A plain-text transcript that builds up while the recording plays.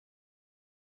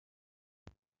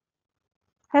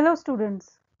Hello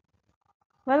students,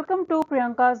 welcome to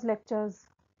Priyanka's lectures.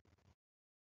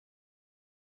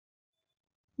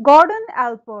 Gordon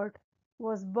Allport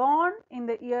was born in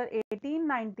the year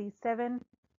 1897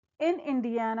 in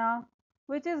Indiana,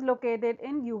 which is located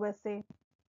in USA.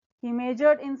 He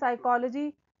majored in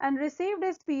psychology and received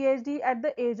his PhD at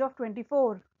the age of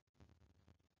 24.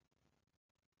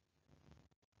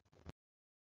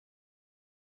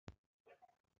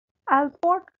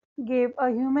 Allport gave a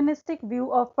humanistic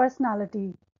view of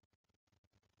personality.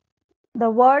 The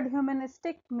word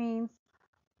humanistic means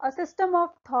a system of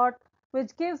thought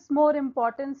which gives more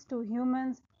importance to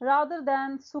humans rather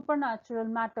than supernatural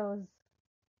matters.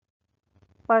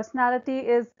 Personality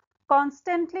is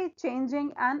constantly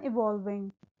changing and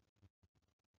evolving.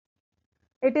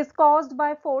 It is caused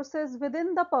by forces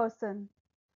within the person.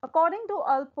 According to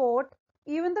Allport,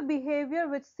 even the behavior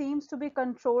which seems to be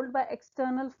controlled by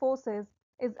external forces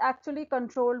is actually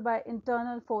controlled by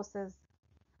internal forces.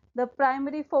 The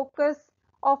primary focus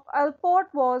of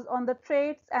Allport was on the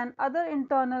traits and other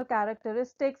internal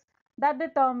characteristics that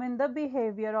determine the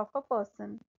behavior of a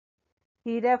person.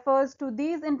 He refers to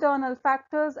these internal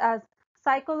factors as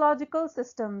psychological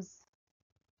systems.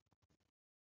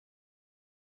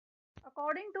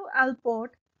 According to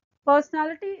Allport,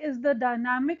 personality is the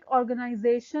dynamic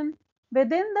organization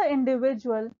within the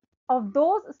individual of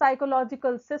those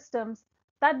psychological systems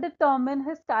that determine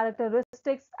his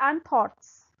characteristics and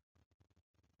thoughts.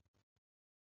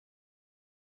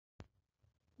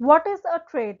 What is a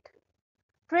trait?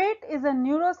 Trait is a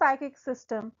neuropsychic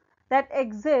system that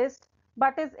exists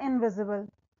but is invisible.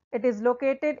 It is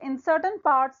located in certain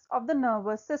parts of the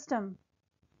nervous system.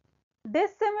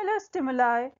 Dissimilar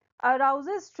stimuli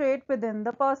arouses trait within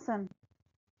the person.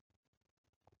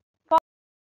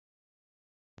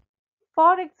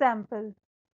 For example,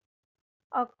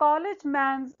 a college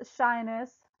man's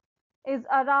shyness is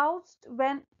aroused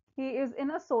when he is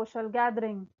in a social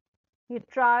gathering. He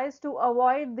tries to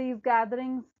avoid these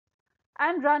gatherings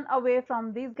and run away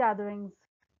from these gatherings.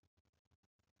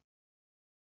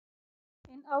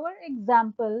 In our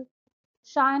example,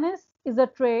 shyness is a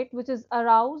trait which is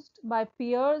aroused by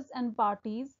peers and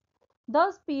parties.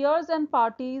 Thus, peers and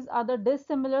parties are the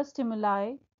dissimilar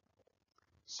stimuli.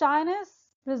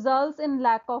 Shyness results in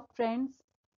lack of friends,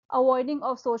 avoiding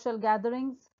of social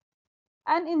gatherings,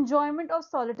 and enjoyment of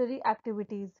solitary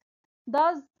activities.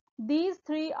 Thus, these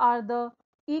three are the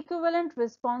equivalent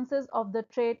responses of the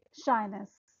trait shyness.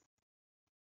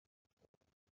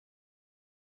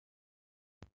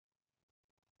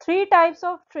 Three types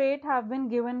of trait have been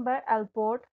given by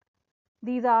Allport.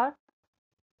 These are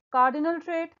cardinal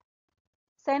trait,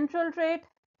 central trait,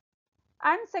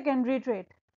 and secondary trait.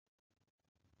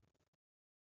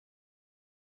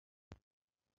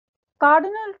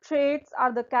 Cardinal traits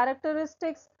are the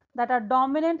characteristics that are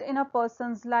dominant in a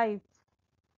person's life.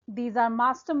 These are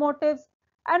master motives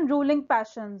and ruling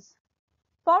passions.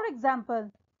 For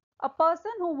example, a person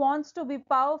who wants to be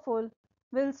powerful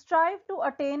will strive to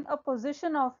attain a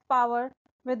position of power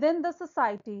within the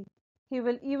society. He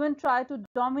will even try to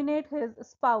dominate his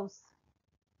spouse.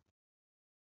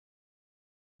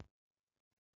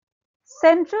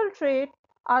 Central traits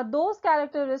are those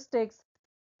characteristics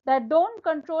that don't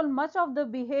control much of the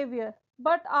behavior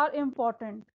but are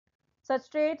important. Such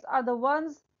traits are the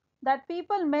ones that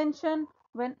people mention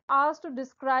when asked to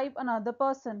describe another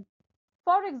person.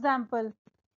 For example,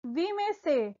 we may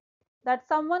say that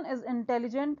someone is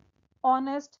intelligent,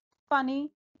 honest,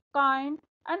 funny, kind,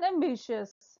 and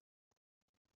ambitious.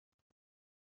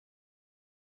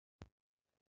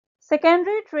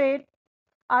 Secondary traits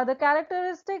are the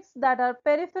characteristics that are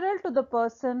peripheral to the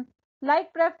person,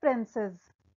 like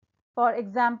preferences. For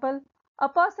example, a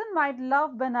person might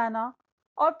love banana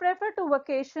or prefer to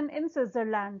vacation in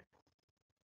Switzerland.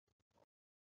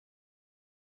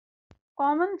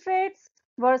 Common traits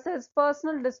versus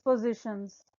personal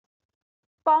dispositions.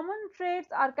 Common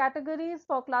traits are categories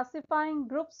for classifying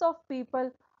groups of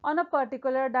people on a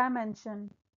particular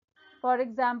dimension. For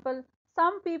example,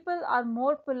 some people are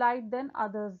more polite than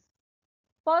others.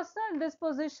 Personal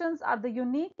dispositions are the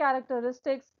unique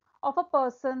characteristics of a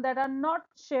person that are not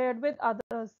shared with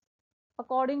others.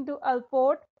 According to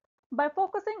Allport, by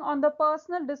focusing on the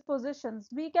personal dispositions,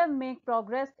 we can make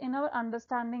progress in our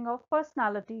understanding of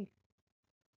personality.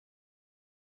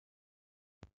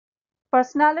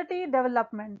 Personality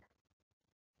development.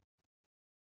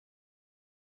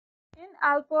 In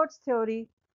Allport's theory,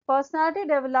 personality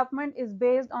development is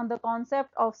based on the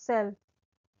concept of self.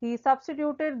 He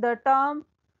substituted the term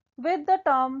with the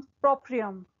term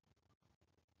proprium.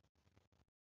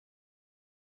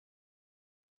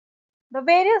 The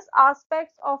various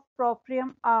aspects of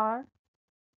proprium are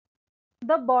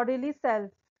The bodily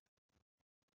self.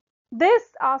 This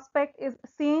aspect is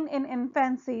seen in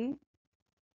infancy.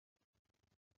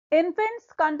 Infants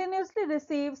continuously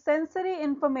receive sensory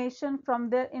information from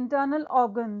their internal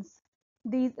organs.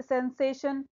 These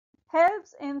sensation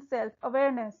helps in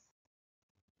self-awareness.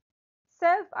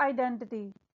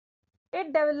 Self-identity.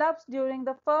 It develops during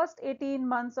the first 18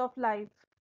 months of life.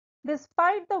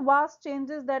 Despite the vast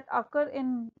changes that occur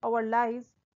in our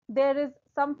lives, there is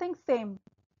something same.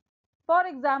 For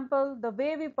example, the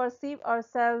way we perceive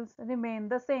ourselves remain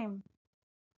the same.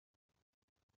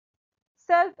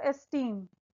 Self-esteem.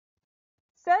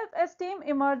 Self-esteem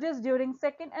emerges during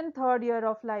second and third year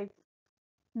of life.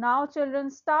 Now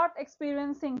children start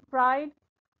experiencing pride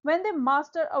when they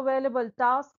master available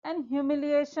tasks and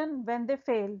humiliation when they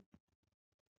fail.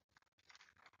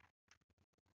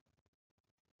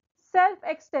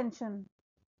 Self-extension.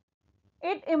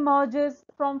 It emerges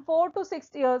from 4 to 6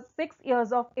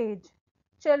 years of age.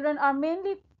 Children are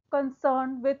mainly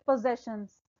concerned with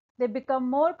possessions. They become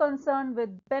more concerned with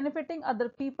benefiting other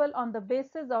people on the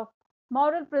basis of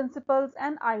moral principles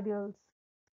and ideals.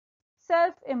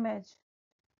 Self-image.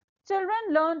 Children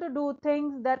learn to do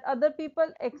things that other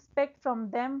people expect from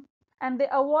them and they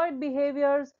avoid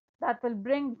behaviors that will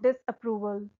bring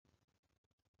disapproval.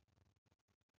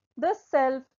 The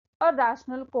self, a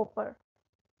rational coper.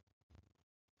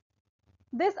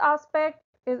 This aspect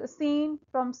is seen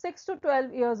from 6 to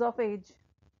 12 years of age.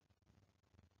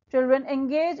 Children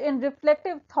engage in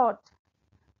reflective thought.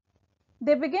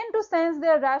 They begin to sense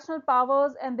their rational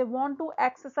powers and they want to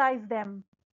exercise them.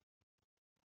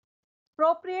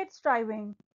 Appropriate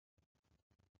striving.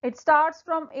 It starts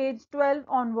from age 12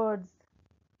 onwards.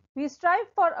 We strive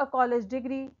for a college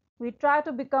degree. We try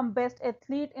to become best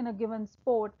athlete in a given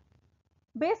sport.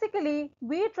 Basically,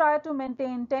 we try to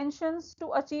maintain tensions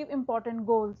to achieve important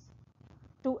goals.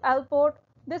 To Allport,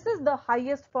 this is the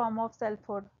highest form of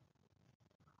selfhood.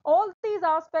 All these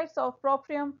aspects of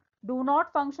proprium do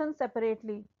not function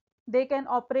separately. They can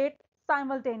operate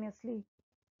simultaneously.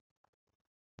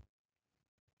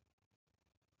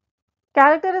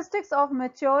 Characteristics of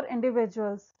mature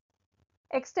individuals.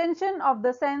 Extension of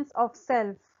the sense of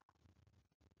self.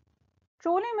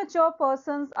 Truly mature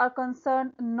persons are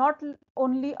concerned not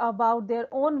only about their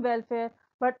own welfare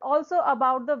but also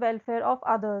about the welfare of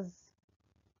others.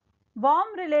 Warm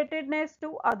relatedness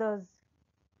to others.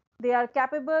 They are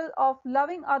capable of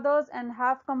loving others and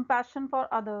have compassion for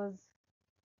others.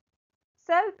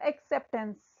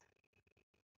 Self-acceptance.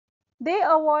 They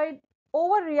avoid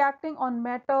overreacting on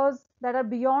matters that are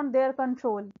beyond their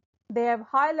control. They have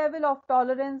high level of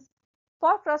tolerance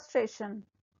for frustration.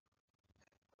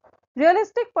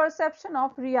 Realistic perception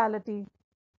of reality.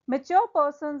 Mature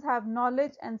persons have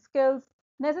knowledge and skills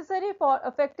necessary for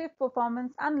effective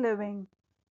performance and living.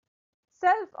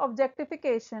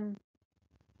 Self-objectification.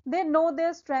 They know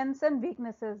their strengths and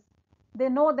weaknesses. They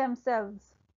know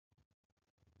themselves.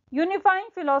 Unifying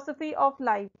philosophy of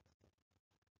life.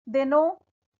 They know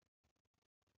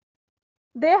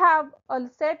they have a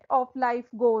set of life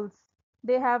goals.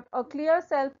 They have a clear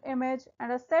self-image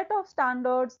and a set of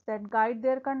standards that guide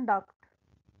their conduct.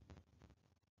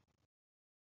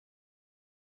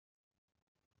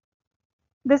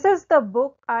 This is the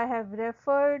book I have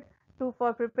referred to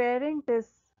for preparing this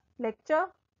lecture.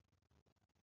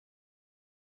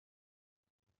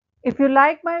 If you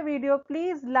like my video,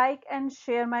 please like and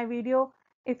share my video.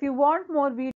 If you want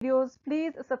more videos,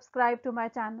 please subscribe to my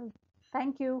channel.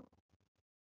 Thank you.